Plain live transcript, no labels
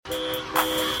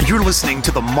You're listening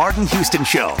to The Martin Houston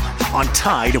Show on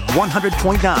Tide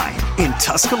 100.9 in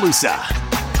Tuscaloosa.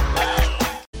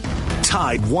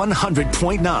 Tide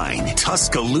 100.9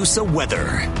 Tuscaloosa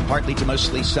weather. Partly to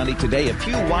mostly sunny today. A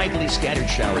few widely scattered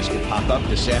showers could pop up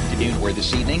this afternoon or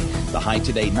this evening. The high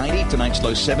today 90, tonight's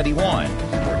low 71.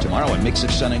 For tomorrow, a mix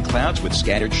of sun and clouds with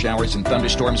scattered showers and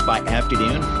thunderstorms by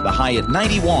afternoon. The high at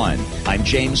 91. I'm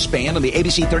James Spann on the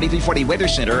ABC 3340 Weather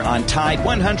Center on Tide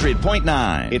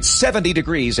 100.9. It's 70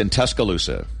 degrees in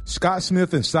Tuscaloosa. Scott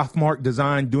Smith and Softmark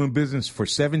Design, doing business for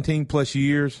 17 plus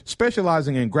years,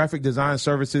 specializing in graphic design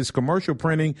services, commercial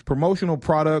printing, promotional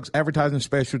products, advertising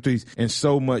specialties, and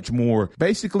so much more.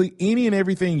 Basically, any and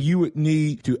everything you would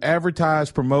need to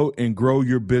advertise, promote, and grow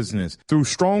your business. Through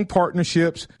strong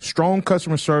partnerships, strong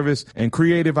customer service, and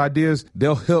creative ideas,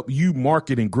 they'll help you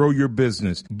market and grow your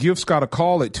business. Give Scott a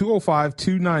call at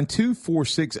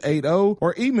 205-292-4680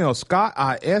 or email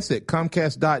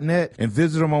scottis@comcast.net and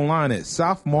visit them online at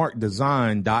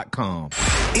softmarkdesign.com.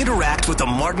 Interact with The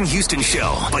Martin Houston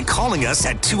Show by calling us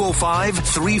at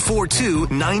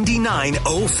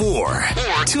 205-342-9904 or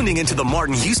tuning into The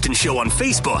Martin Houston Show on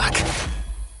Facebook.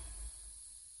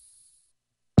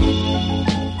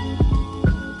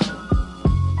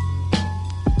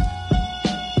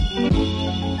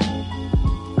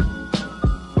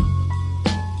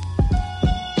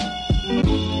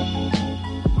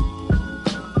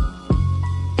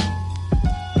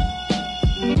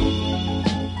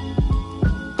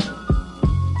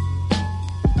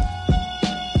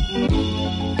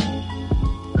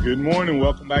 Good morning.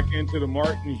 Welcome back into the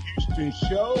Martin Houston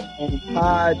Show on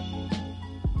Tide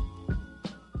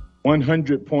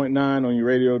 100.9 on your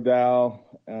radio dial.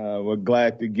 We're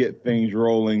glad to get things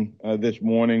rolling this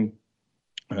morning.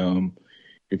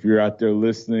 If you're out there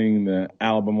listening, the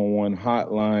Alabama One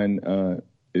hotline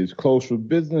is closed for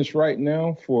business right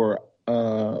now for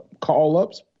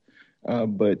call-ups,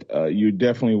 but you're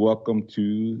definitely welcome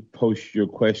to post your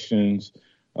questions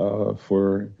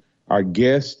for our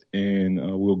guest, and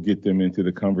we'll get them into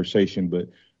the conversation. But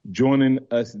joining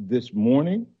us this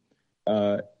morning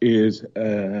is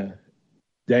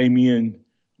Damieon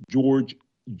George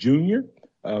Jr.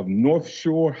 of North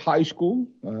Shore High School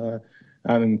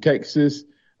out in Texas.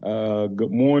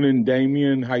 Good morning,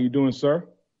 Damieon. How you doing, sir?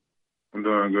 I'm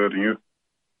doing good, and you?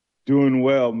 Doing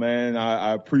well, man.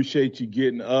 I appreciate you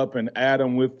getting up and at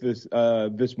 'em with this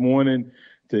this morning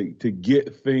to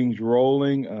get things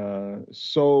rolling.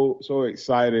 So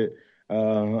excited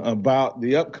about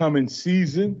the upcoming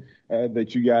season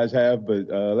that you guys have. But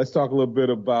let's talk a little bit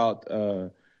about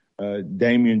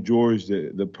Damieon George,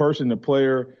 the person, the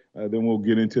player. Then we'll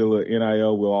get into the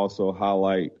NIL. We'll also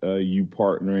highlight you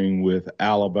partnering with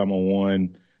Alabama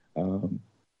One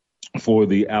for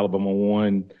the Alabama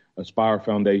One Aspire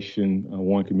Foundation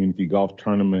One Community Golf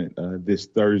Tournament this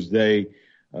Thursday.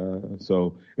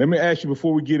 So let me ask you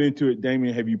before we get into it,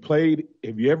 Damieon, have you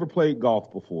ever played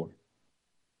golf before?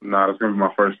 No, it's gonna be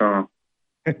my first time.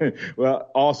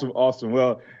 Well, awesome.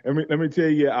 Well, let me tell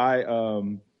you, I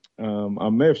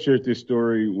may have shared this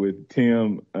story with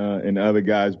Tim and the other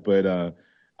guys, but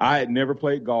I had never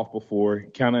played golf before.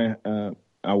 I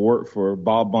worked for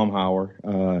Bob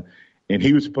Bumhauer, and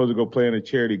he was supposed to go play in a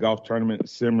charity golf tournament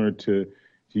similar to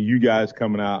you guys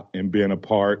coming out and being a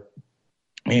part.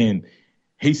 And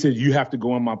he said, you have to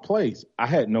go in my place. I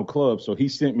had no clubs, so he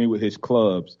sent me with his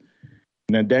clubs.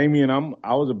 Now, Damieon,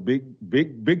 I was a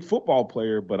big football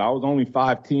player, but I was only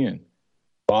 5'10".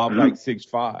 Bob's like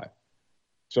 6'5".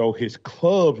 So his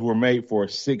clubs were made for a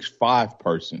 6'5"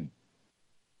 person.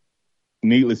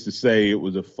 Needless to say, it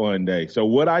was a fun day. So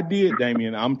what I did,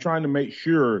 Damieon, I'm trying to make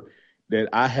sure that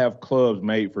I have clubs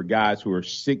made for guys who are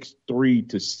 6'3"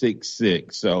 to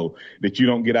 6'6", so that you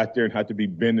don't get out there and have to be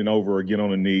bending over or get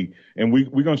on a knee. And we're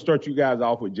going to start you guys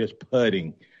off with just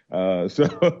putting.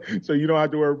 So you don't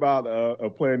have to worry about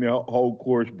playing the whole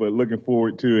course, but looking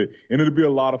forward to it. And it'll be a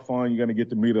lot of fun. You're going to get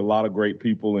to meet a lot of great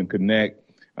people and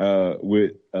connect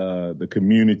with the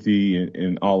community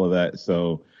and all of that.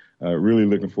 So really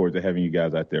looking forward to having you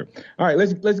guys out there. All right,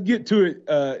 let's get to it,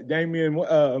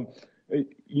 Damieon.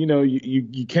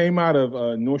 You came out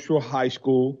of North Shore High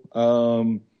School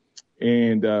and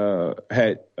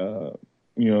had,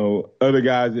 other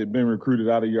guys that had been recruited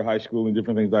out of your high school and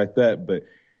different things like that. But,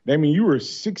 Damieon, you were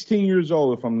 16 years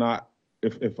old, if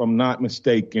I'm not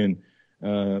mistaken,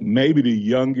 maybe the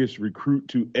youngest recruit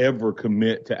to ever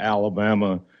commit to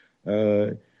Alabama.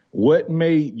 What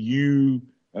made you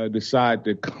decide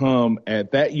to come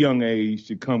at that young age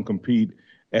to come compete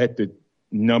at the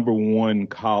number one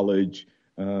college,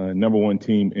 number one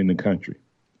team in the country?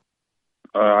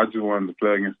 I just wanted to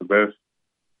play against the best.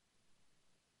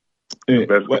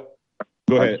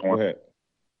 Go ahead.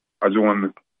 I just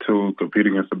wanted to compete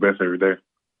against the best every day.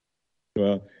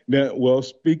 Well,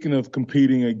 speaking of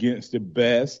competing against the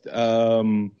best,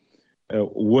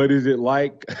 what is it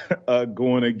like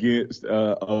going against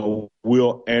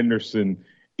Will Anderson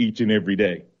each and every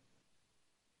day?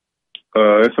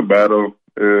 It's a battle.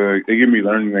 It gives me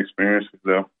learning experiences,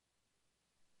 though.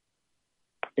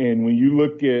 And when you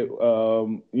look at,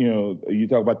 you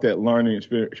talk about that learning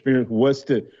experience, what's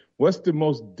the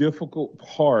most difficult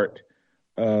part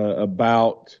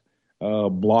about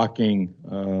blocking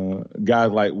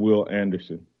guys like Will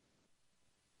Anderson?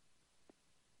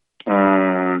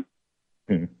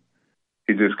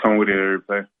 He just come with it every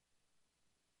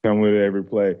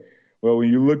play. Well, when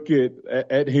you look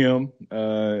at him,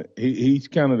 he's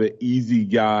kind of the easy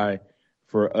guy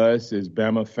for us as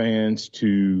Bama fans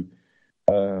to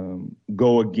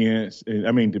go against,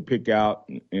 to pick out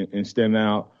and stand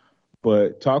out.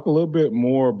 But talk a little bit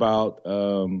more about,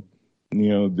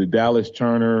 the Dallas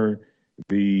Turner,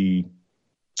 the,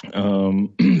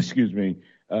 of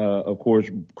course,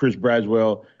 Chris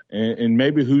Braswell, and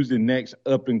maybe who's the next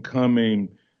up-and-coming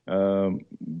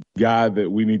guy that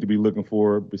we need to be looking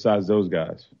for besides those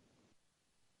guys?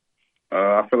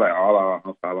 I feel like all our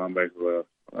outside linebackers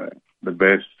are the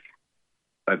best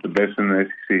in the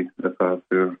SEC. That's how I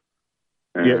feel.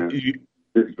 And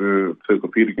just to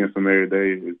compete against them every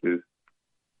day,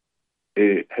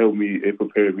 it helped me. It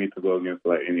prepared me to go against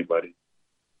anybody.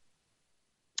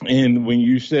 And when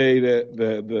you say that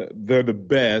they're the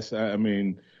best, are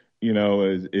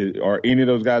any of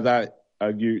those guys?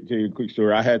 I'll tell you a quick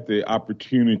story. I had the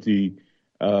opportunity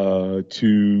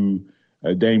to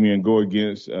Damieon go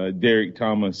against Derek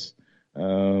Thomas.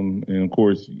 And, of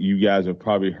course, you guys have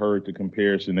probably heard the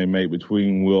comparison they made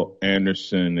between Will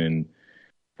Anderson and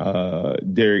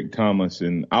Derek Thomas.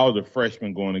 And I was a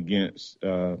freshman going against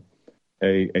a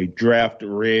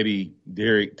draft-ready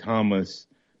Derek Thomas,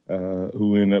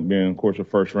 who ended up being, of course, a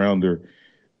first-rounder.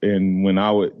 And when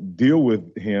I would deal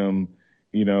with him,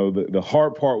 the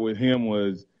hard part with him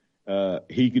was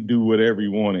he could do whatever he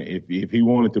wanted. If he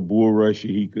wanted to bull rush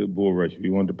you, he could bull rush you. If he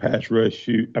wanted to pass rush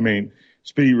you,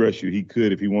 speed rush you, he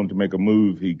could. If he wanted to make a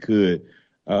move, he could.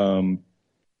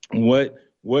 What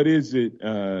is it?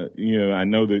 I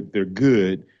know that they're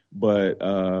good, but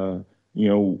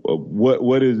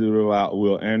what is it about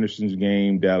Will Anderson's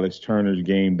game, Dallas Turner's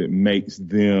game that makes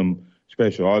them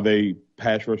special? Are they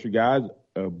pass rusher guys,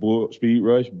 speed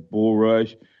rush, bull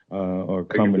rush, or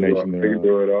combination thereof? They can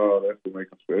do it all. That's what makes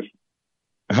them special.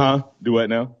 Huh? Do what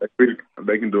now?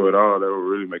 They can do it all. That will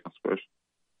really make them special.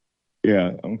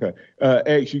 Yeah. Okay.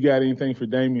 X, you got anything for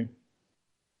Damien?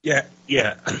 Yeah.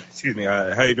 Excuse me.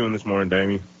 How you doing this morning,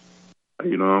 Damien?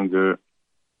 I'm good.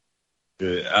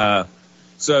 Good.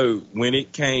 So when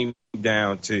it came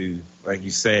down to, like you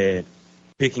said,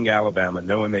 picking Alabama,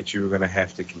 knowing that you were going to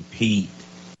have to compete,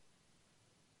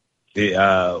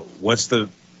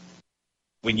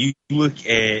 when you look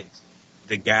at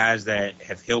the guys that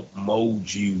have helped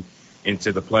mold you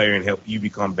into the player and help you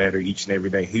become better each and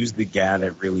every day, who's the guy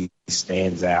that really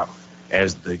stands out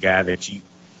as the guy that you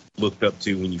looked up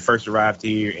to when you first arrived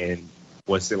here, and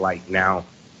what's it like now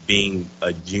being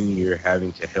a junior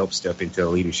having to help step into a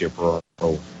leadership role?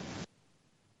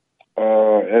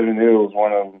 Evan Hill was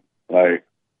one of them.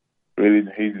 Really,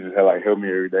 he just had helped me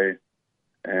every day,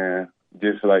 and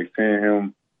just seeing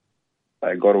him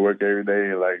go to work every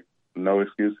day, no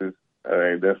excuses.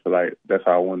 That's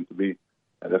how I wanted to be.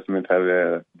 That's the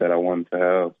mentality that I wanted to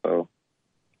have. So,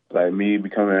 me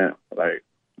becoming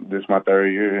this is my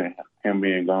third year, and him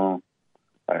being gone,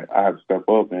 I have to step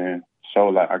up and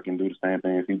show I can do the same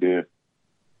thing as he did.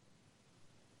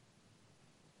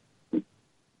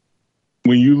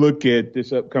 When you look at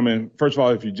this upcoming, first of all,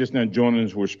 if you're just now joining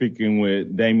us, we're speaking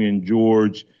with Damieon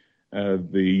George,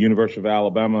 the University of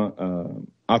Alabama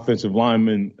offensive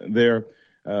lineman there.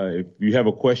 If you have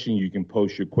a question, you can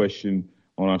post your question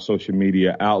on our social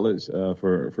media outlets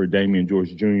for Damieon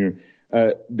George Jr.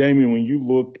 Damien, when you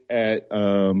look at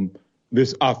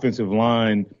this offensive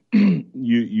line,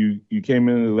 you came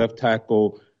in the left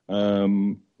tackle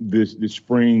this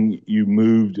spring. You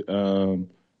moved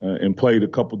and played a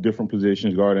couple different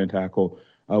positions, guard and tackle.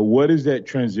 What has that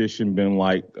transition been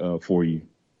like for you?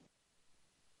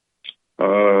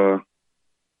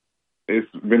 It's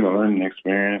been a learning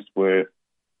experience, but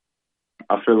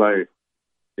I feel like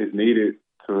it's needed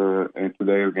in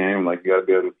today's game. You got to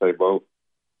be able to play both.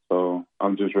 So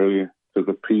I'm just ready to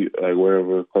compete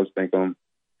wherever coach think I'm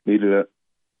needed at.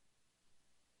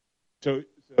 So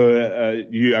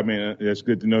that's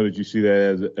good to know that you see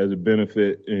that as a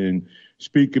benefit. And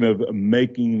speaking of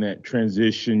making that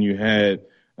transition, you had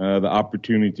the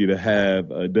opportunity to have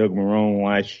Doug Marrone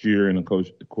last year and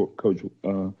Coach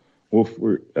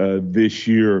Wolford this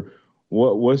year.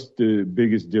 What's the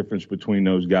biggest difference between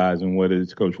those guys, and what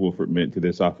has Coach Wolford meant to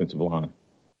this offensive line?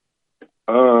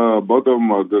 Both of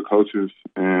them are good coaches,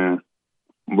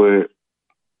 but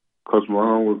Coach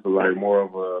Marrone was like more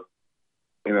of a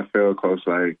NFL coach.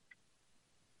 Like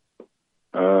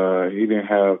he didn't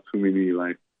have too many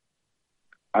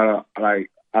I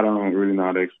don't really know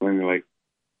how to explain it. Like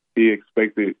he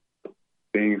expected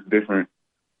things different,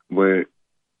 but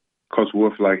Coach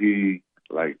Wolf he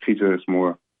teaches us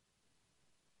more.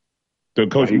 So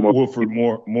Coach Wolford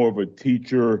more of a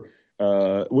teacher.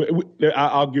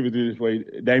 I'll give it this way,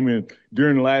 Damien.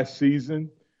 During last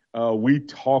season, we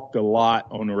talked a lot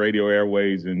on the radio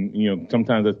airways, and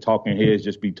sometimes the talking heads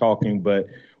just be talking. But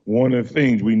one of the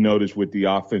things we noticed with the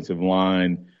offensive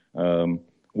line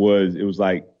was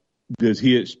like, does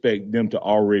he expect them to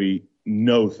already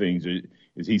know things?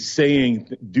 Is he saying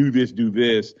do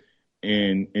this,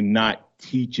 and not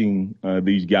teaching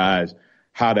these guys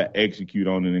how to execute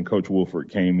on it? And Coach Wolford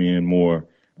came in more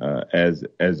as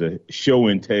a show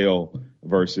and tell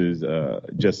versus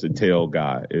just a tell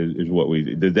guy is what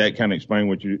we. Does that kind of explain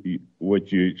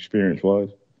what your experience was?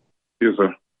 Yes,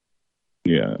 sir.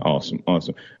 Yeah, awesome.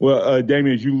 Well,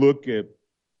 Damien, as you look at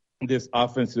this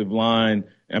offensive line,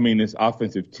 this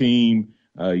offensive team,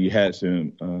 you had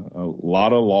a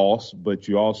lot of loss, but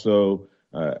you also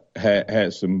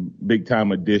had some big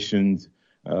time additions.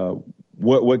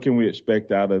 What can we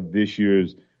expect out of this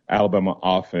year's Alabama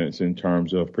offense in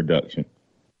terms of production?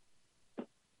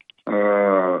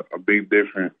 A big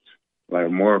difference,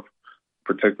 more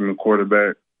protecting the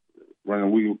quarterback,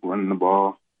 running the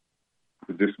ball.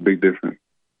 It's just a big difference.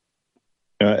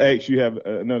 X, you have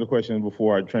another question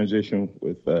before I transition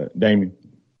with Damien?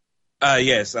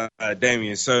 Yes,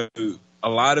 Damien. So a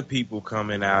lot of people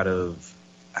coming out of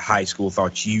high school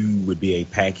thought you would be a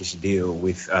package deal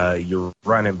with your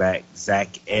running back, Zach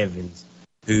Evans,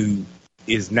 who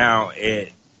is now at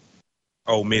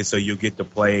Ole Miss, so you'll get to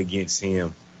play against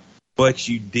him. But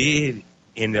you did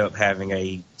end up having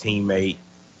a teammate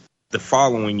the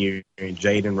following year,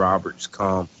 Jaden Roberts,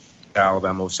 come to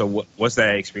Alabama. So what's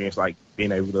that experience like,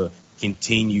 being able to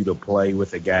continue to play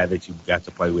with a guy that you got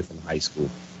to play with in high school?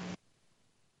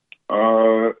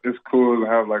 It's cool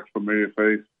to have familiar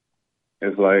face.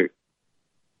 It's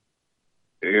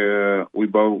we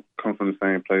both come from the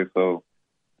same place, so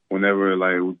whenever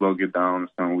we both get down or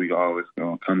something, we always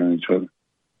gonna come on each other.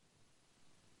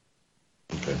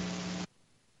 Okay.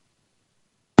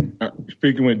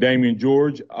 Speaking with Damieon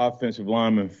George, offensive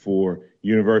lineman for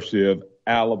University of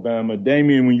Alabama.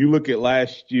 Damien, when you look at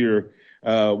last year,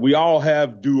 we all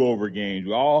have do-over games.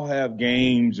 We all have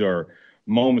games or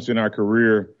moments in our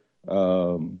career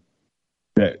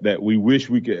that we wish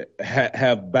we could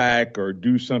have back or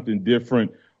do something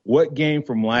different. What game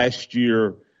from last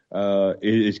year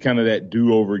is kind of that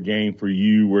do-over game for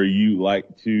you, where you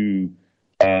like to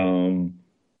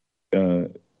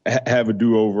have a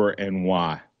do-over, and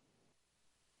why?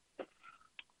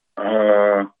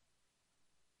 I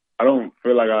don't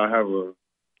feel like I have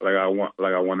I want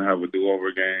to have a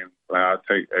do-over game. I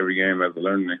take every game as a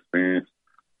learning experience,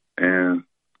 and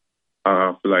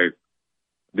I feel like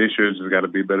this year's just got to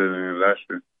be better than last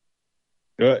year.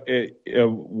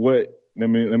 Let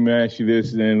me ask you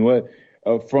this then. What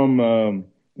from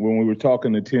when we were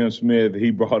talking to Tim Smith,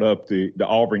 he brought up the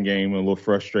Auburn game, a little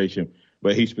frustration,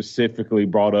 but he specifically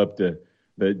brought up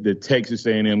the Texas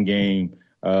A&M game,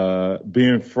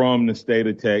 being from the state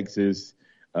of Texas,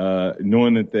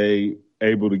 knowing that they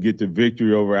able to get the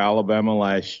victory over Alabama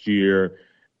last year,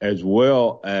 as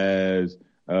well as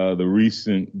the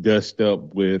recent dust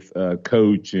up with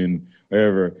coach and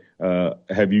whatever.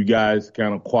 Have you guys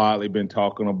kind of quietly been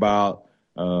talking about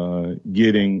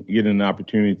getting an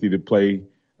opportunity to play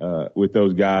with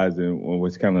those guys, and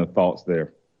what's kind of the thoughts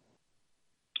there?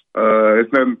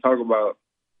 It's nothing to talk about.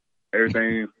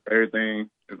 Everything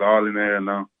is all in there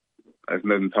now. There's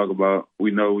nothing to talk about.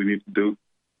 We know what we need to do.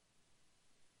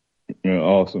 Yeah,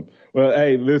 awesome. Well,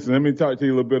 hey, listen, let me talk to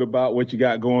you a little bit about what you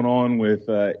got going on with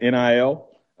NIL.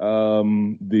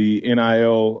 The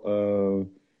NIL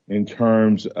in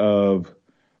terms of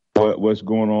what's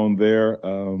going on there.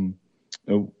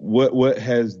 What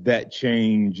has that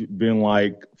change been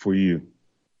like for you?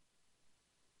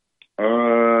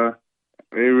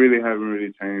 It really hasn't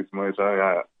really changed much. I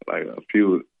got a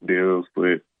few deals,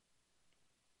 but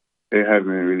it hasn't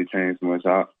really changed much.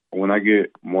 When I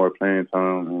get more playing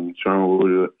time and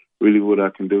showing what I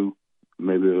can do,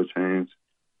 maybe it'll change.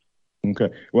 Okay.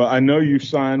 Well, I know you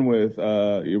signed with,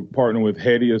 you're partnering with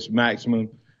Hedius Maximum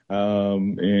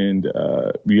And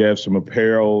we have some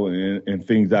apparel and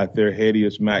things out there.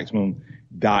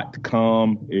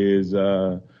 HeadiestMaximum.com is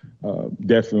definitely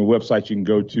a website you can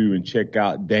go to and check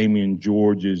out Damieon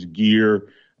George's gear.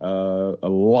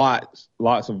 Lots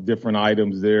of different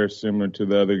items there, similar to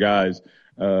the other guys.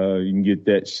 You can get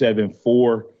that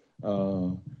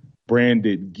 7-4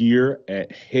 branded gear at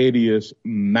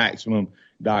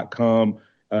HeadiestMaximum.com.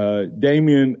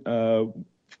 Damieon,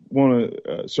 want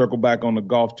to circle back on the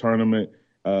golf tournament.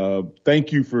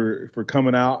 Thank you for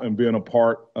coming out and being a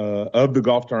part of the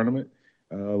golf tournament.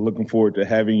 Looking forward to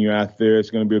having you out there.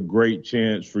 It's going to be a great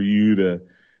chance for you to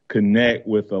connect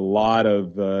with a lot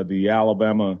of the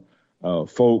Alabama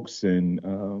folks,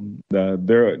 and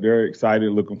they're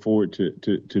excited, looking forward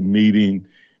to meeting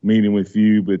with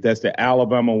you. But that's the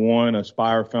Alabama One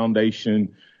Aspire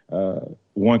Foundation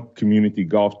One Community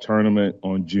Golf Tournament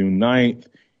on June 9th.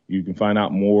 You can find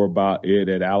out more about it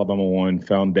at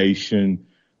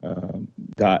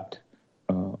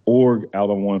alabamaonefoundation.org,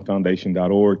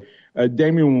 alabamaonefoundation.org.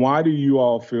 Damieon, why do you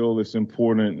all feel it's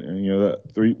important? And,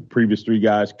 the previous three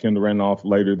guys, Kendall Randolph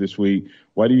later this week.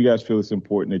 Why do you guys feel it's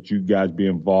important that you guys be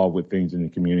involved with things in the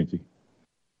community?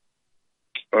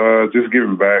 Just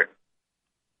giving back.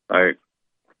 Like,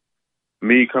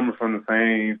 me coming from the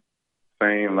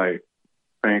same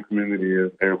community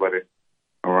as everybody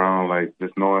around, like,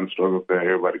 just knowing the struggles that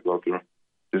everybody go through,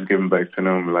 just giving back to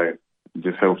them, like,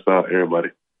 just helps out everybody.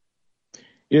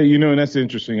 Yeah, and that's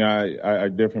interesting. I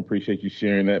definitely appreciate you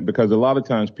sharing that, because a lot of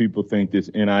times people think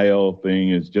this NIL thing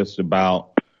is just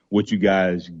about what you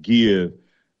guys get,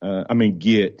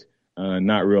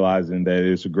 not realizing that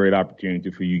it's a great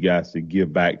opportunity for you guys to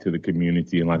give back to the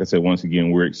community. And like I said, once again,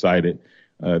 we're excited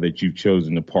that you've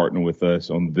chosen to partner with us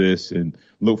on this, and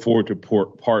look forward to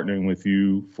partnering with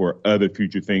you for other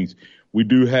future things. We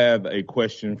do have a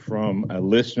question from a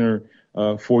listener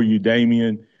for you,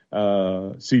 Damieon.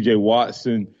 CJ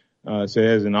Watson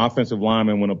says, an offensive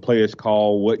lineman, when a play is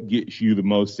called, what gets you the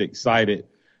most excited?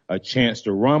 A chance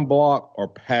to run block or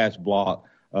pass block?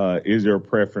 Is there a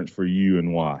preference for you,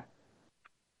 and why?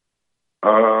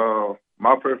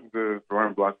 My preference is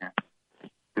run blocking,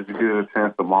 because you get a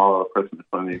chance to maul a person in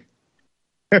front of you.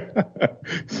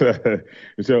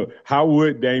 So how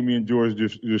would Damieon George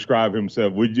describe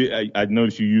himself? Would you? I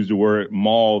noticed you used the word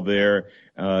maul there,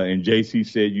 and JC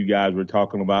said you guys were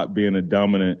talking about being a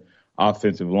dominant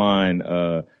offensive line.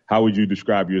 How would you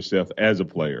describe yourself as a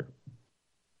player?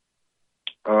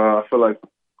 I feel like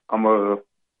I'm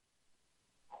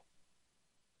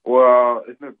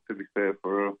it's nothing to be said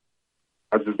for real.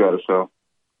 I just got to show.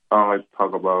 I don't like to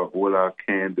talk about what I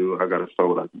can do. I got to show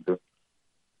what I can do.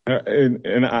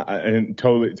 And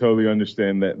totally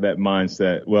understand that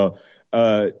mindset. Well,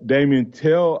 Damieon,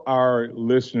 tell our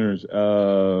listeners,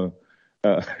 and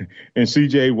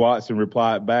CJ Watson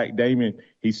replied back, Damieon,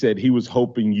 he said he was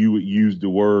hoping you would use the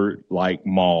word like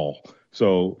maul.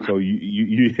 So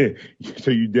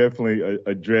you definitely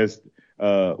addressed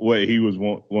what he was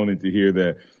wanting to hear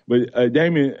there. But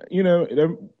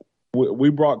Damieon, we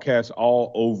broadcast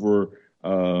all over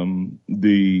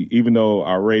even though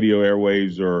our radio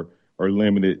airwaves are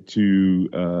limited to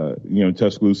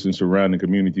Tuscaloosa and surrounding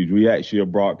communities, we actually are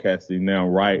broadcasting now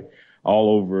right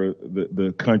all over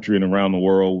the country and around the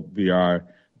world via our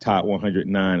Top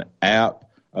 109 app.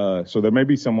 So there may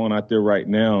be someone out there right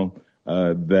now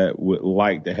that would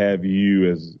like to have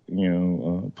you as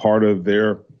part of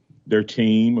their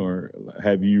team, or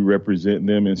have you represent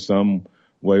them in some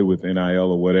way with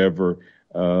NIL or whatever.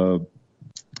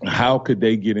 How could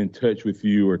they get in touch with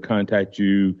you or contact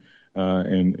you,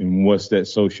 and what's that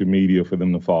social media for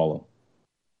them to follow?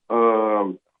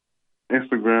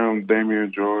 Instagram,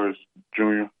 Damieon George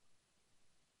Jr.,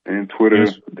 and Twitter,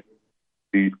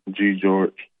 G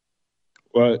George.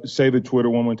 Say the Twitter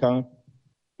one more time.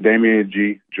 Damieon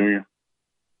G Jr.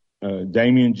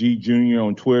 Damieon G Jr.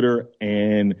 on Twitter,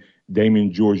 and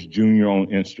Damieon George Jr. on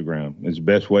Instagram. It's the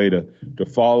best way to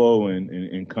follow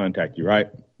and contact you, right?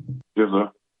 Yes, sir.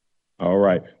 All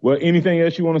right. Well, anything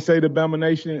else you want to say to Bama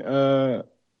Nation,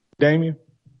 Damieon?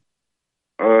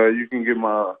 You can get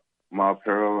my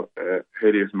apparel at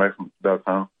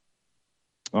HeadiestMaximum.com.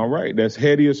 All right. That's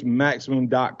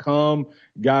HeadiestMaximum.com.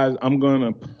 Guys, I'm going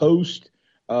to post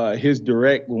his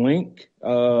direct link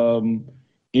in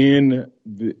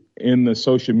the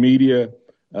social media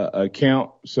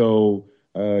account, so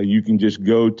you can just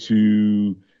go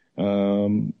to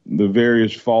the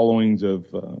various followings of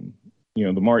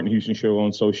the Martin Houston Show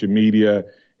on social media,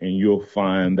 and you'll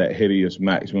find that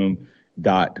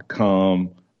HeadiestMaximum.com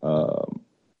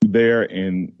there,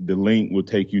 and the link will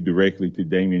take you directly to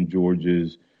Damieon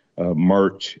George's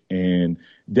merch. And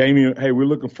Damien, hey, we're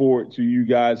looking forward to you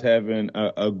guys having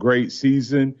a great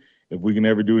season. If we can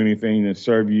ever do anything to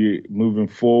serve you moving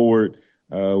forward,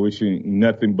 wishing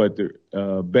nothing but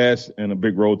the best and a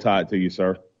big Roll Tide to you,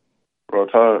 sir. Roll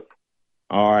Tide.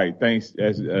 All right, thanks.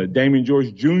 As Damieon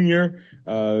George Jr.,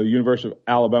 University of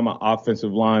Alabama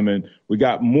offensive lineman. We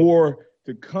got more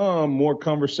to come, more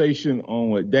conversation on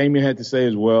what Damien had to say,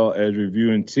 as well as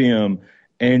reviewing Tim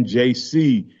and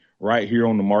JC right here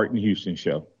on the Martin Houston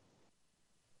Show.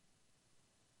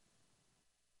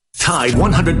 Tide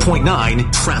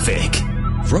 100.9 traffic.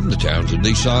 From the Townsend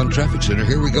Nissan Traffic Center,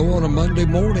 here we go on a Monday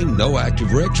morning. No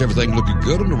active wrecks, everything looking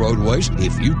good on the roadways.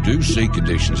 If you do see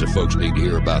conditions that folks need to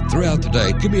hear about throughout the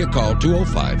day, give me a call,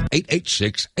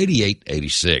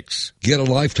 205-886-8886. Get a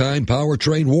lifetime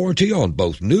powertrain warranty on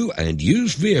both new and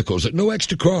used vehicles at no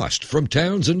extra cost. From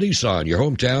Townsend Nissan, your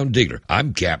hometown dealer,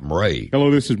 I'm Captain Ray. Hello,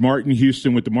 this is Martin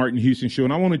Houston with the Martin Houston Show,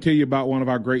 and I want to tell you about one of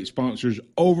our great sponsors,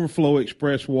 Overflow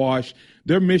Express Wash.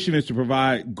 Their mission is to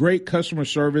provide great customer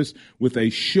service with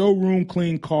a showroom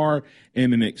clean car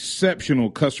and an exceptional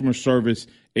customer service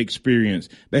experience.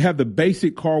 They have the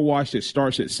basic car wash that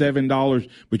starts at $7,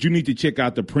 but you need to check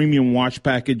out the premium wash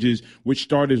packages, which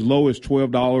start as low as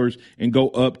 $12 and go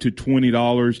up to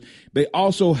 $20. They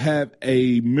also have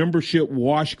a membership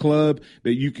wash club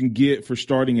that you can get for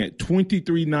starting at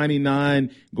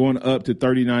 $23.99, going up to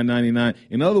 $39.99.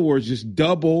 In other words, just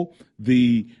double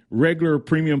the regular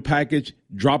premium package,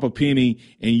 drop a penny,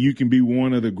 and you can be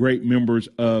one of the great members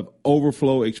of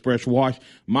Overflow Express Wash.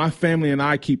 My family and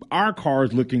I keep our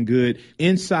cars looking good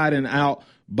inside and out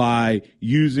by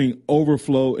using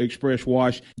Overflow Express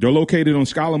Wash. They're located on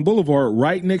Skyland Boulevard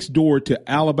right next door to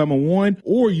Alabama 1,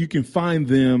 or you can find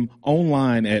them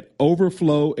online at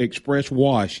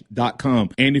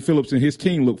overflowexpresswash.com. Andy Phillips and his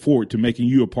team look forward to making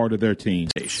you a part of their team.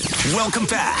 Welcome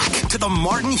back to the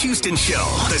Martin Houston Show,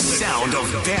 the sound of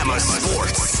Bama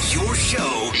sports. Your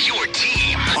show, your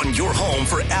team, on your home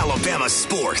for Alabama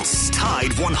sports.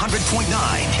 Tide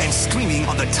 100.9 and streaming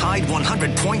on the Tide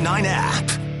 100.9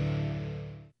 app.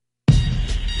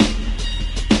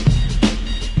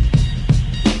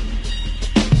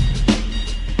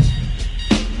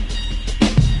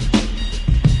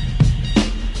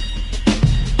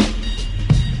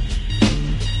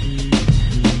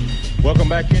 Welcome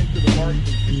back into the Martin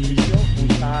Houston Show on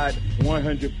Tide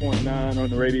 100.9 on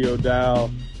the radio dial.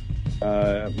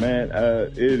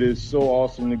 It is so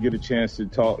awesome to get a chance to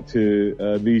talk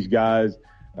to these guys.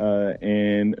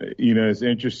 And, you know, it's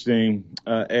interesting,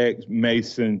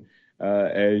 Mason,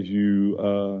 as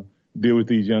you deal with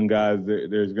these young guys,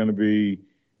 there's going to be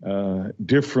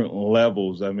different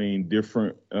levels. I mean,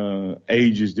 different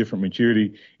ages, different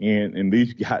maturity. And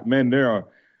these guys, man,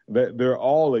 they're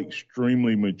all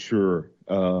extremely mature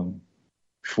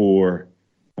for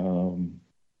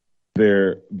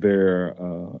their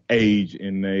age,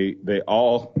 and they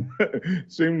all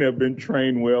seem to have been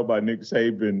trained well by Nick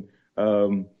Saban.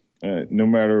 No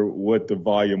matter what the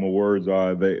volume of words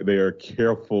are, they are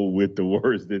careful with the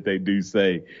words that they do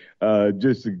say.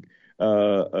 Just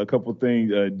a couple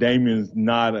things. Damien's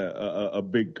not a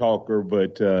big talker,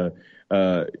 but a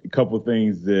couple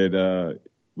things that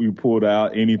we pulled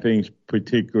out. Anything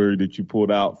particular that you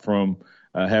pulled out from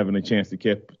having a chance to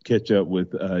catch up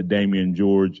with Damieon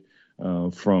George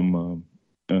from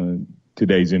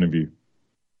today's interview?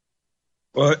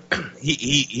 Well,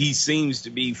 he seems to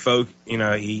be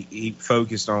he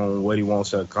focused on what he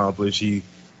wants to accomplish. He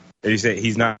said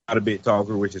he's not a big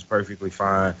talker, which is perfectly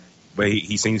fine, but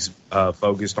he seems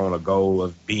focused on a goal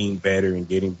of being better and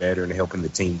getting better and helping the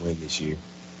team win this year.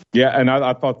 Yeah, and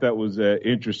I thought that was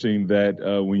interesting that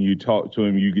when you talk to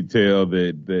him, you could tell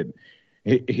that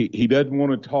he doesn't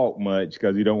want to talk much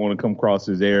because he don't want to come across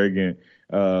as arrogant.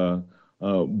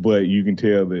 But you can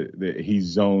tell that he's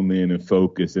zoned in and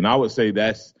focused. And I would say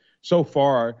that's, so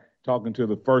far, talking to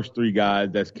the first three guys,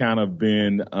 that's kind of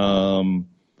been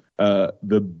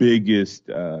the biggest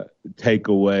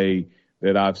takeaway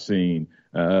that I've seen.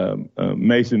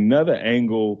 Mason, another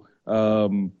angle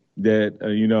that,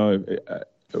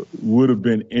 would have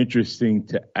been interesting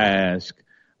to ask,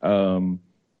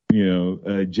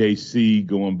 JC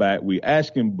going back. We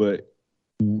asked him, but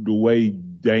the way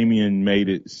Damieon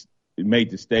made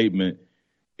the statement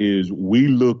is we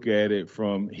look at it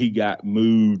from he got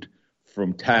moved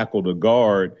from tackle to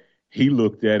guard. He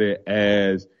looked at it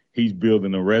as he's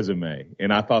building a resume.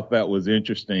 And I thought that was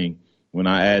interesting when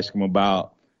I asked him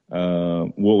about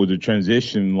what was the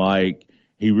transition like.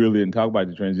 He really didn't talk about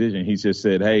the transition. He just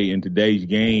said, hey, in today's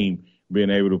game,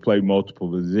 being able to play multiple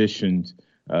positions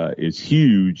is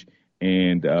huge.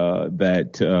 And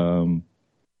that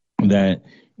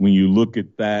when you look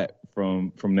at that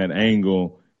from that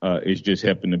angle, it's just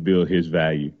helping to build his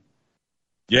value.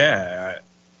 Yeah.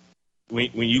 When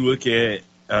you look at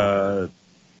the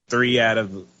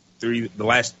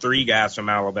last three guys from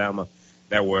Alabama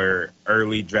that were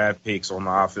early draft picks on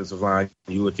the offensive line,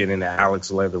 you look at Alex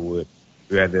Leatherwood,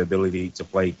 who had the ability to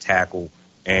play tackle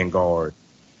and guard.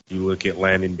 You look at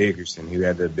Landon Dickerson, who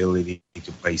had the ability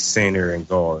to play center and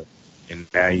guard. And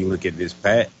now you look at this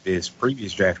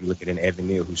previous draft, you look at an Evan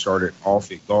Neal, who started off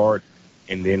at guard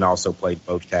and then also played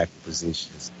both tackle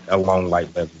positions, along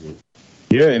like Leatherwood.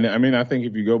 Yeah, and I mean, I think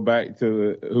if you go back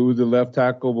to who was the left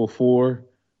tackle before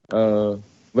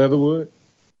Leatherwood?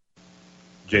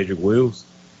 Jedrick Wills?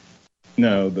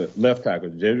 No, the left tackle.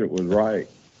 Jedrick was right.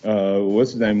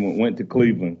 What's his name? Went to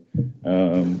Cleveland.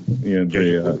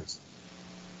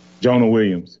 Jonah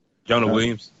Williams. Jonah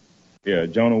Williams? Yeah,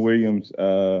 Jonah Williams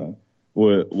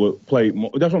would play.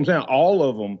 That's what I'm saying. All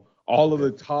of them, all of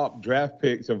the top draft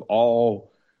picks have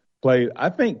all played. I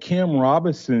think Cam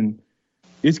Robinson –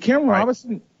 is Cam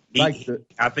Robinson I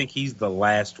think he's the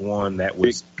last one that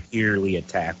was purely a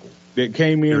tackle. That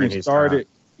came in and started,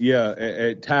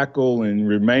 at tackle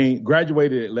and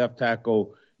graduated at left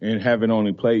tackle and having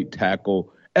only played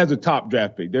tackle as a top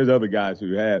draft pick. There's other guys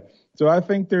who have. So I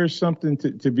think there's something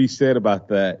to be said about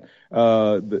that.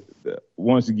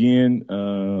 Once again,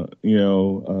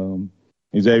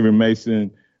 Xavier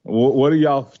Mason, what are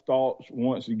y'all thoughts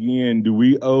once again? Do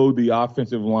we owe the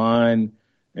offensive line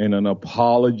and an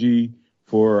apology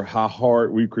for how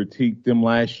hard we critiqued them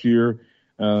last year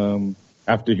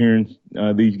after hearing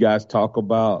these guys talk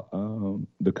about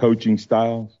the coaching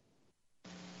styles?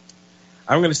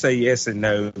 I'm going to say yes and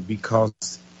no,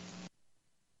 because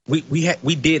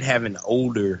we did have an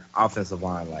older offensive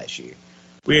line last year.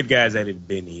 We had guys that had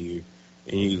been here,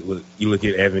 and you look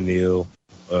at Evan Neal,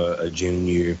 a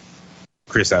junior,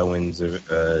 Chris Owens,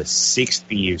 a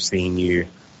sixth-year senior,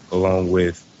 along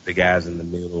with the guys in the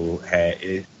middle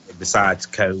besides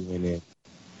Cohen, and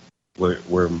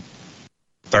were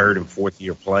third and fourth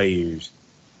year players.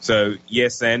 So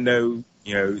yes and no.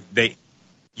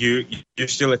 You're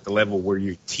still at the level where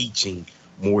you're teaching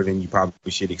more than you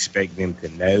probably should expect them to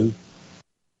know.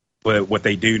 But what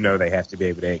they do know, they have to be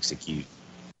able to execute.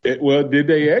 Well, did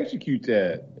they execute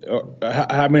that?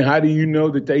 I mean, how do you know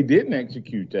that they didn't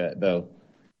execute that though?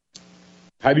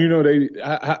 How do you know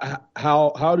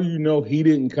how do you know he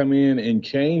didn't come in and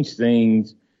change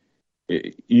things?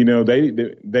 They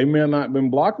may have not been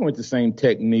blocking with the same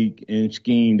technique and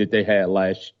scheme that they had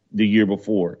the year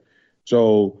before.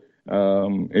 So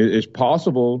it's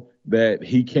possible that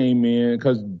he came in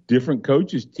because different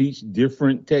coaches teach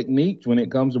different techniques when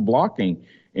it comes to blocking.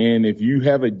 And if you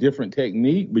have a different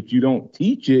technique but you don't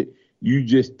teach it, you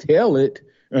just tell it.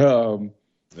 Then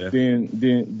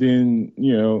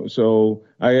So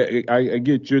I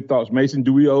get your thoughts, Mason.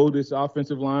 Do we owe this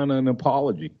offensive line an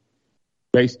apology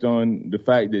based on the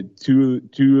fact that two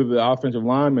of the offensive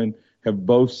linemen have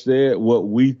both said what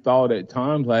we thought at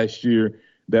times last year,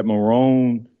 that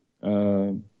Marrone,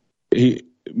 he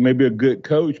may be a good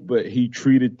coach, but he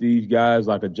treated these guys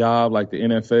like a job, like the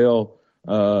NFL,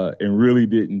 and really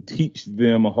didn't teach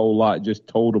them a whole lot, just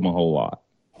told them a whole lot.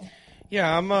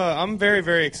 Yeah, I'm very,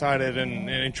 very excited and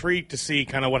intrigued to see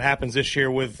kind of what happens this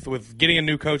year with getting a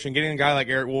new coach and getting a guy like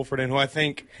Eric Wolford in, who I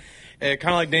think, kind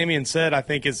of like Damien said, I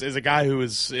think is a guy who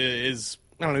is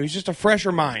I don't know, he's just a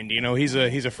fresher mind. He's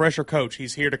a fresher coach.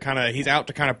 He's out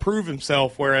to kind of prove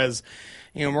himself. Whereas,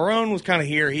 Marrone was kind of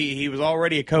here. He was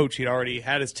already a coach. He'd already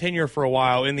had his tenure for a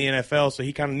while in the NFL, so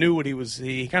he kind of knew what he was.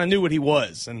 He kind of knew what he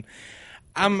was, and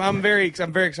I'm very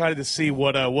excited to see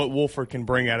what Wolford can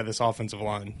bring out of this offensive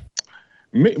line.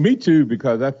 Me too,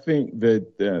 because I think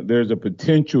that there's a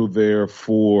potential there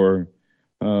for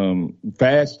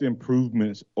vast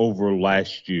improvements over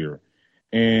last year.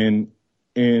 And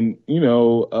when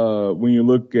you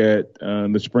look at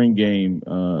the spring game,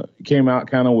 it came out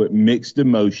kind of with mixed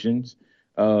emotions.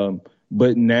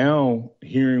 But now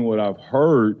hearing what I've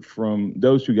heard from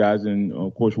those two guys, and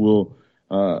of course we'll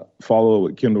follow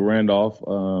with Kendall Randolph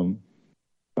on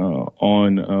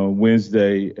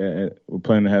Wednesday. We're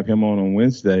planning to have him on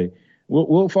Wednesday.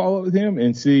 We'll follow up with him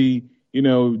and see,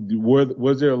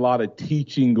 was there a lot of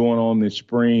teaching going on this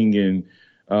spring,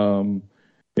 and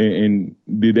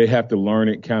did they have to learn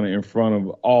it kind of in front of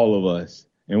all of us?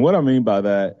 And what I mean by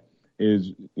that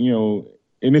is,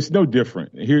 and it's no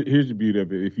different. Here's the beauty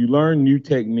of it. If you learn new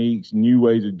techniques, new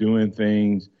ways of doing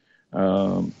things,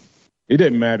 it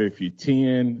doesn't matter if you're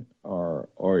 10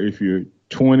 or if you're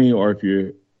 20 or if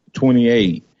you're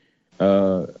 28.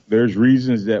 There's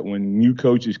reasons that when new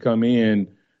coaches come in,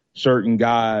 certain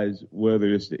guys,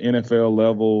 whether it's the NFL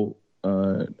level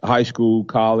high school,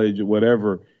 college, or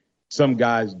whatever, some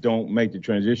guys don't make the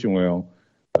transition well.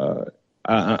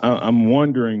 I'm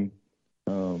wondering,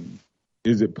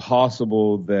 is it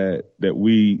possible that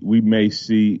we may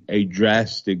see a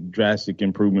drastic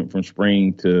improvement from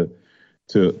spring to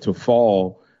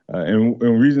fall? And the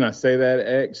reason I say that,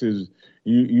 X, is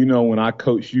you know, when I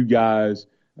coached you guys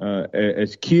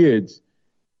as kids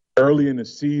early in the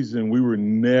season, we were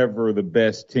never the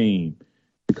best team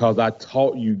because I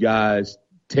taught you guys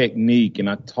technique and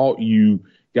I taught you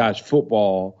guys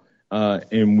football,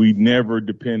 and we never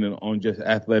depended on just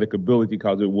athletic ability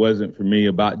because it wasn't, for me,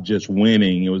 about just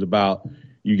winning. It was about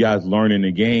you guys learning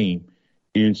the game.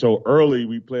 And so early,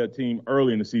 we play a team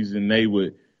early in the season,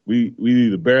 we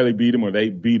either barely beat them or they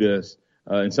beat us,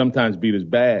 and sometimes beat us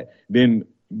bad. Then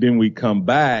we come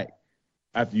back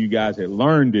after you guys had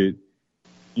learned it.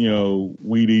 You know,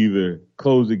 we'd either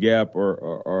close the gap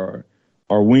or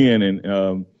win.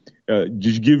 And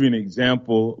just give you an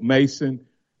example, Mason,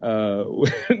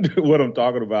 what I'm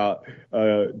talking about.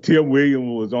 Tim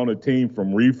Williams was on a team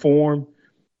from Reform,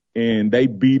 and they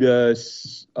beat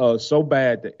us so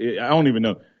bad that I don't even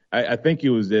know. I think it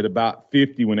was at about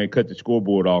 50 when they cut the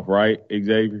scoreboard off, right,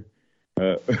 Xavier?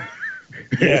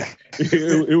 Yeah.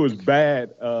 it was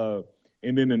bad.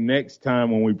 And then the next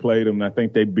time when we played them, I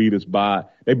think they beat us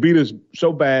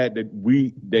so bad that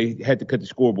they had to cut the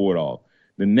scoreboard off.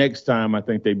 The next time I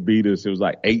think they beat us, it was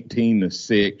like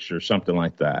 18-6 or something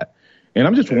like that. And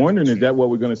I'm just wondering, is that what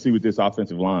we're going to see with this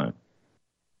offensive line?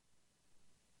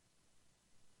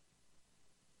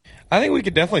 I think we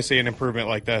could definitely see an improvement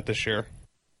like that this year.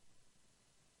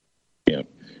 Yeah.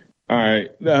 All right.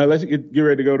 Let's get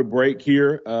ready to go to break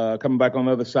here. Coming back on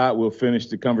the other side, we'll finish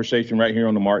the conversation right here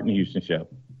on the Martin Houston Show.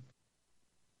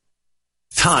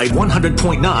 Tide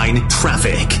 100.9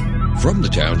 traffic. From the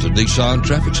Townsend Nissan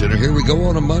Traffic Center, here we go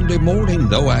on a Monday morning.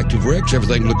 No active wrecks,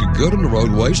 everything looking good on the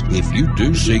roadways. If you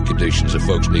do see conditions that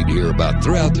folks need to hear about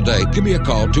throughout the day, give me a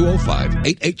call,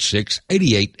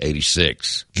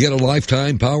 205-886-8886. Get a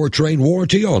lifetime powertrain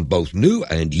warranty on both new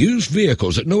and used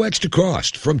vehicles at no extra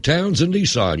cost. From Townsend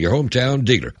Nissan, your hometown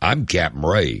dealer. I'm Captain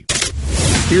Ray.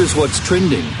 Here's what's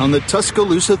trending on the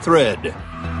Tuscaloosa thread.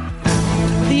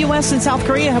 The U.S. and South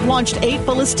Korea have launched 8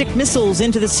 ballistic missiles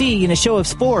into the sea in a show of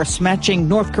force, matching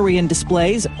North Korean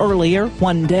displays earlier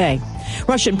one day.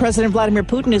 Russian President Vladimir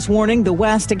Putin is warning the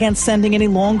West against sending any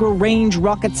longer-range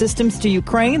rocket systems to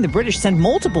Ukraine. The British sent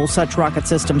multiple such rocket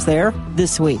systems there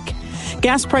this week.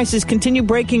 Gas prices continue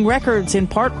breaking records, in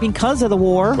part because of the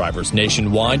war. Drivers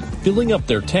nationwide filling up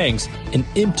their tanks and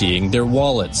emptying their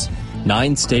wallets.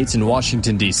 9 states and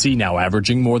Washington, D.C. now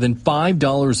averaging more than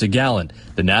 $5 a gallon.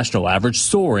 The national average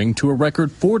soaring to a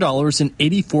record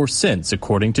 $4.84,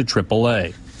 according to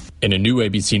AAA. In a new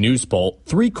ABC News poll,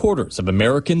 3/4 of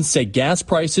Americans say gas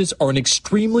prices are an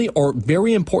extremely or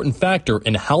very important factor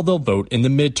in how they'll vote in the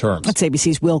midterms. That's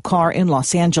ABC's Will Carr in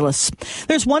Los Angeles.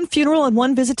 There's one funeral and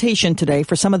one visitation today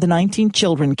for some of the 19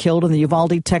 children killed in the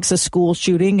Uvalde, Texas school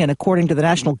shooting. And according to the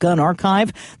National Gun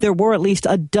Archive, there were at least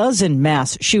a dozen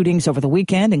mass shootings over the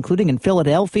weekend, including in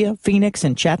Philadelphia, Phoenix,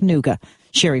 and Chattanooga.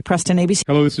 Sherry Preston, ABC.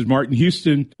 Hello, this is Martin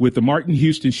Houston with the Martin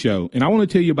Houston Show, and I want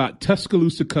to tell you about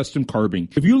Tuscaloosa Custom Curbing.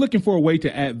 If you're looking for a way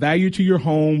to add value to your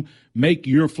home, make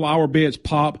your flower beds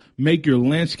pop, make your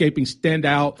landscaping stand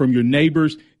out from your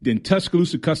neighbors, then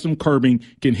Tuscaloosa Custom Curbing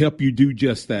can help you do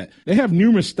just that. They have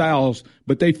numerous styles,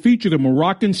 but they feature the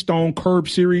Moroccan Stone Curb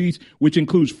series, which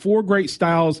includes 4 great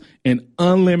styles and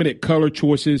unlimited color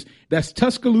choices. That's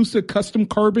Tuscaloosa Custom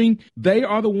Curbing. They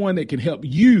are the one that can help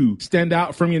you stand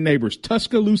out from your neighbors.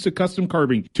 Tuscaloosa Custom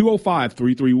Curbing,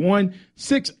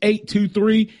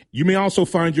 205-331-6823. You may also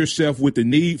find yourself with the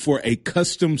need for a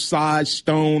custom size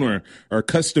stone or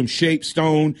custom shaped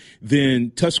stone.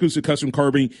 Then Tuscaloosa Custom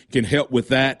Curbing can help with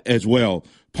that as well.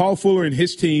 Paul Fuller and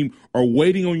his team are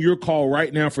waiting on your call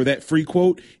right now for that free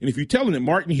quote. And if you tell them that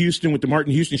Martin Houston with the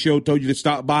Martin Houston Show told you to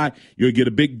stop by, you'll get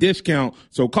a big discount.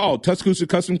 So call Tuscaloosa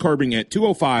Custom Curbing at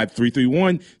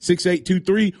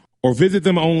 205-331-6823 or visit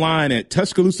them online at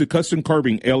Tuscaloosa Custom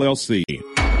Curbing, LLC.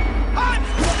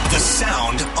 The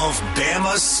sound of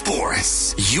Bama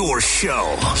sports. Your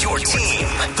show, your team.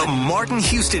 The Martin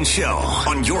Houston Show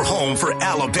on your home for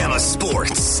Alabama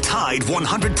sports. Tide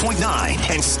 100.9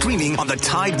 and streaming on the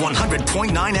Tide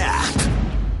 100.9 app.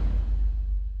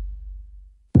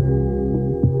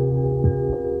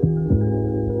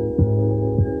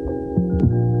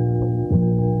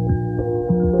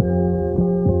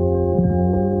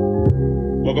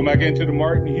 Welcome back into the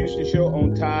Martin Houston Show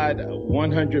on Tide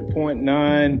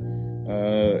 100.9.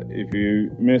 If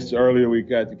you missed earlier, we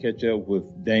got to catch up with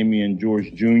Damieon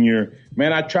George Jr.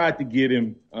 Man, I tried to get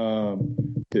him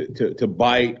to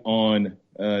bite on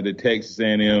the Texas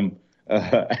A&M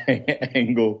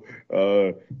angle,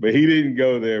 but he didn't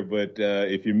go there. But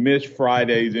if you missed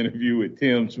Friday's interview with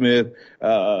Tim Smith,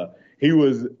 he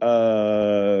was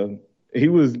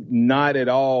not at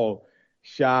all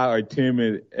shy or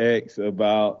timid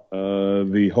about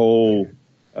the whole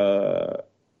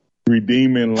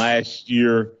redeeming last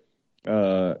year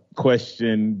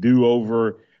question,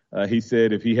 do-over. He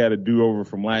said if he had a do-over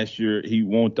from last year, he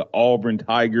want the Auburn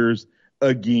Tigers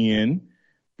again,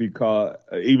 because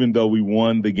even though we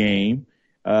won the game,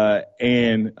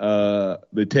 and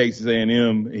the Texas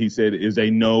A&M, he said, is a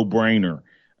no-brainer.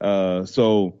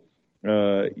 So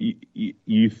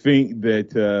you think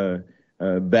that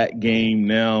that game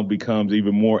now becomes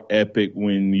even more epic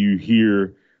when you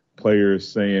hear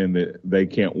players saying that they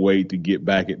can't wait to get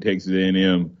back at Texas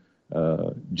A&M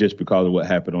just because of what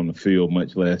happened on the field,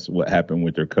 much less what happened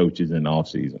with their coaches in the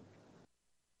offseason.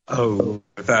 Oh,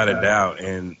 without a doubt.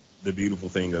 And the beautiful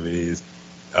thing of it is,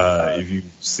 if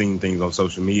you've seen things on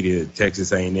social media,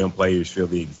 Texas A&M players feel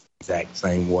the exact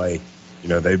same way. You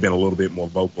know, they've been a little bit more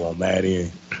vocal on that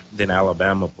end than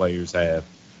Alabama players have.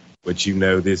 But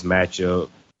this matchup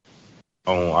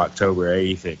on October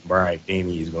 8th at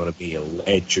Bryant-Denny is going to be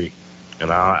electric,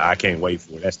 and I can't wait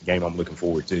for it. That's the game I'm looking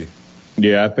forward to.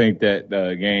 Yeah, I think that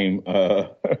game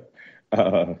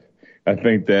I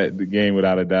think that the game,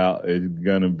 without a doubt, is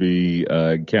going to be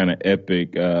kind of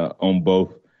epic on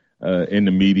both in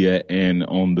the media and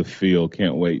on the field.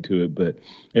 Can't wait to it. But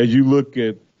as you look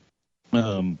at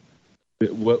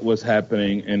what's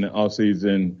happening in the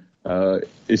offseason,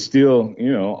 it's still,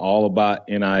 all about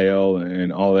NIL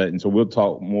and all that. And so we'll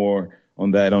talk more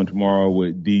on that on tomorrow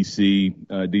with DC.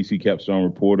 DC Capstone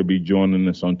reporter be joining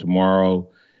us on tomorrow.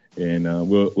 And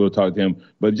we'll talk to him.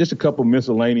 But just a couple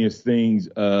miscellaneous things.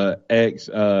 X,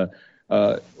 what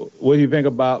do you think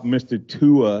about Mr.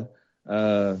 Tua?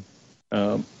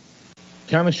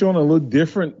 Kind of showing a little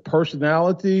different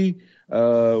personality.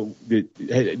 Did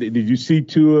you see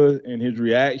Tua and his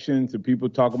reaction to people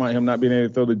talking about him not being able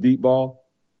to throw the deep ball?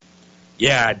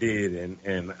 Yeah, I did,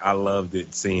 and I loved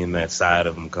it, seeing that side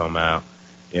of him come out.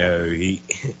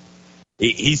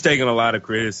 He's taken a lot of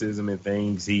criticism and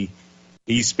things.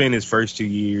 He spent his first 2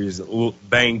 years a little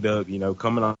banged up,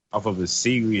 coming off of a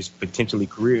serious, potentially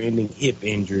career-ending hip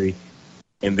injury,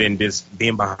 and then just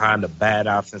being behind a bad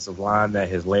offensive line that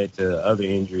has led to other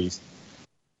injuries.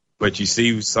 But you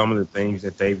see some of the things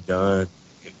that they've done,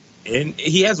 and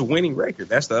he has a winning record.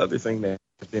 That's the other thing that's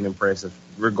been impressive,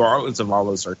 regardless of all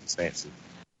those circumstances.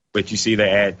 But you see they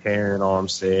add Terran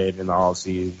Armstead in the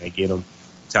offseason. They get him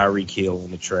Tyreek Hill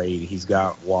in the trade. He's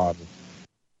got Waddle.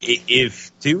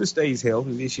 If Tua stays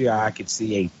healthy this year, I could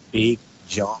see a big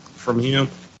jump from him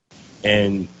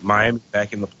and Miami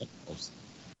back in the playoffs.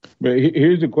 But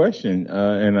here's the question,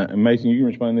 and Mason, you can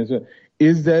respond to this.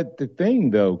 Is that the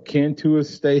thing, though? Can Tua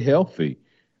stay healthy?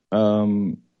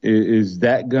 Is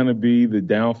that going to be the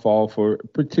downfall for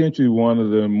potentially one of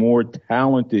the more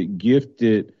talented,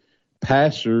 gifted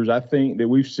passers I think that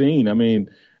we've seen? I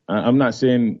mean, I'm not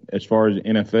saying as far as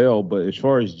NFL, but as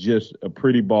far as just a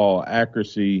pretty ball,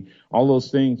 accuracy, all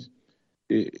those things,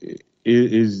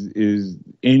 is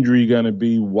injury going to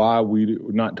be why we're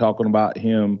not talking about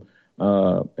him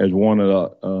as one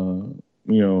of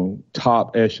the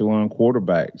top echelon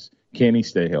quarterbacks? Can he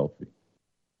stay healthy?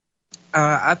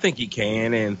 I think he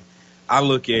can, and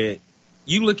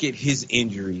you look at his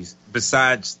injuries.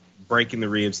 Besides breaking the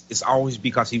ribs, it's always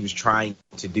because he was trying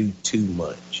to do too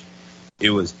much. It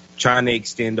was trying to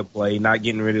extend the play, not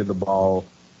getting rid of the ball,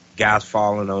 guys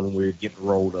falling on him, we're getting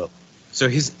rolled up. So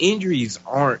his injuries,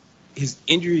 for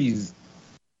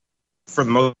the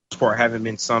most part, haven't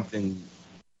been something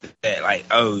that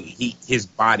his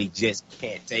body just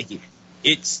can't take it.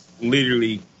 It's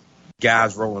literally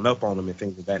guys rolling up on him and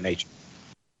things of that nature.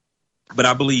 But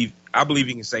I believe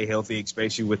he can stay healthy,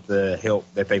 especially with the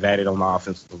help that they've added on the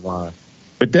offensive line.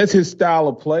 But that's his style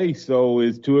of play. So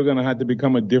is Tua going to have to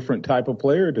become a different type of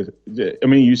player?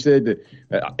 You said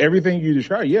that everything you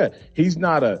described. Yeah, he's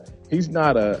not a.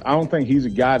 I don't think he's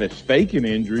a guy that's faking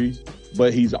injuries,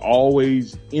 but he's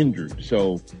always injured.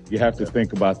 So you have to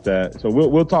think about that. So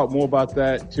we'll talk more about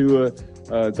that. Tua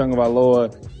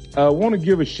Tagovailoa. I want to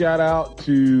give a shout out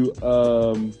to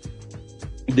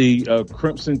the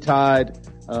Crimson Tide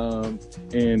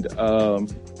and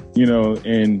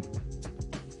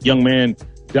young man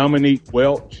Dominique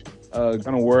Welch going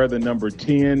to wear the number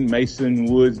 10. Mason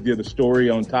Woods did a story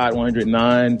on Tide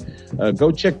 109.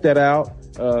 Go check that out.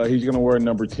 He's going to wear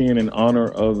number 10 in honor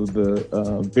of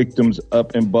the victims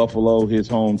up in Buffalo, his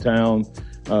hometown.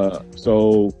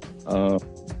 So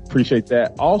appreciate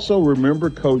that. Also, remember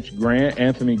Coach Grant,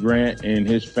 Anthony Grant, and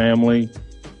his family.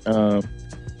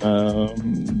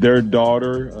 Their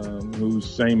daughter, who's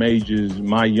same age as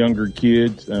my younger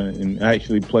kids, and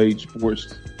actually played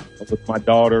sports with my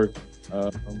daughter.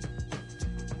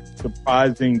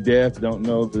 Surprising death. Don't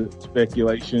know the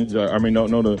speculations.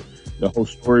 Don't know the whole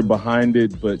story behind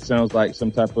it, but sounds like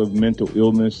some type of mental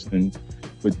illness and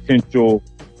potential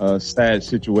sad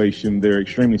situation there,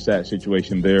 extremely sad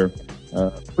situation there.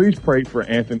 Please pray for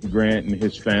Anthony Grant and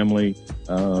his family.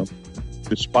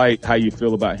 Despite how you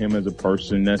feel about him as a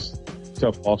person, that's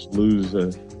tough loss to lose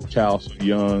a child so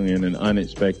young in an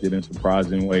unexpected and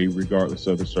surprising way, regardless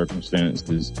of the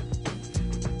circumstances.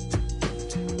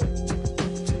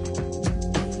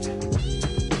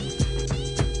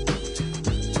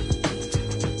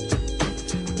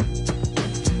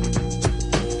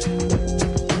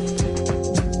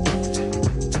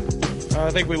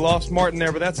 I think we lost Martin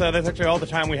there, but that's actually all the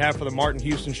time we have for the Martin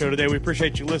Houston Show today. We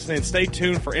appreciate you listening. Stay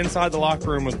tuned for Inside the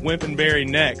Locker Room with Wimp and Barry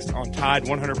next on Tide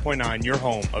 100.9, your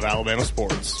home of Alabama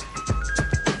sports.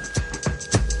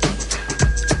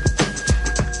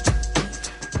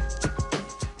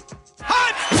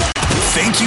 Thank you